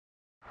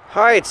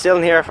Hi, it's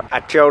Dylan here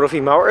at Joe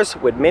Duffy Motors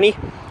with Mini.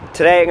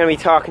 Today I'm going to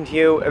be talking to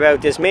you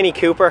about this Mini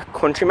Cooper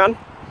Countryman.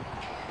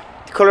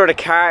 The colour of the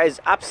car is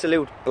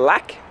absolute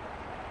black.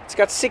 It's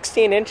got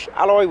 16-inch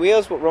alloy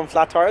wheels with run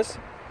flat tyres.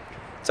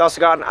 It's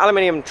also got an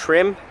aluminium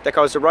trim that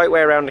goes the right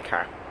way around the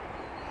car.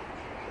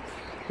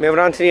 Moving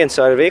on to the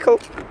inside of the vehicle.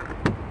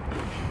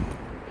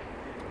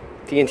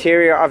 The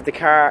interior of the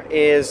car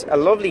is a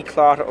lovely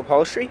cloth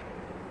upholstery.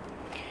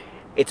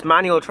 It's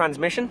manual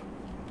transmission.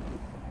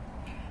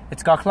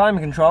 It's got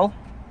climate control.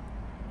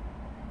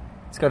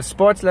 It's got a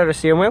sports leather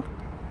steering wheel.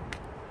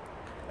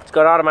 It's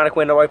got automatic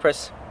window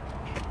wipers.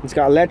 It's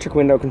got electric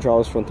window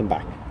controls front and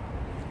back.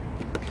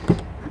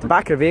 The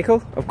back of the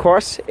vehicle, of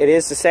course, it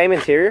is the same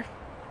interior.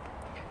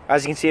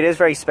 As you can see, it is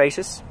very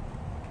spacious.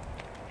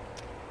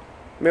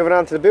 Moving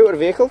on to the boot of the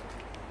vehicle.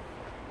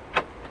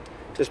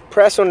 Just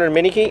press under the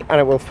mini key and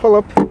it will pull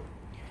up.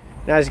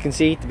 And as you can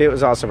see, the boot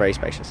is also very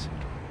spacious.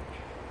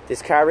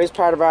 This car is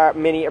part of our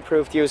Mini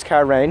approved used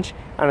car range,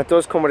 and it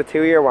does come with a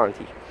 2-year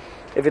warranty.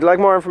 If you'd like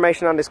more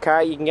information on this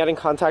car, you can get in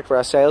contact with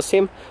our sales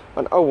team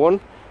on 01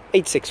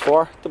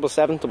 864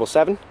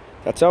 7777.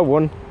 That's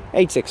 01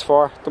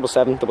 864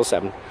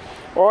 7777.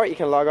 Or you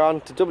can log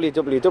on to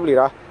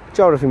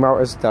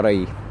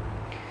www.joeduffymotors.ie.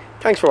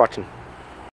 Thanks for watching.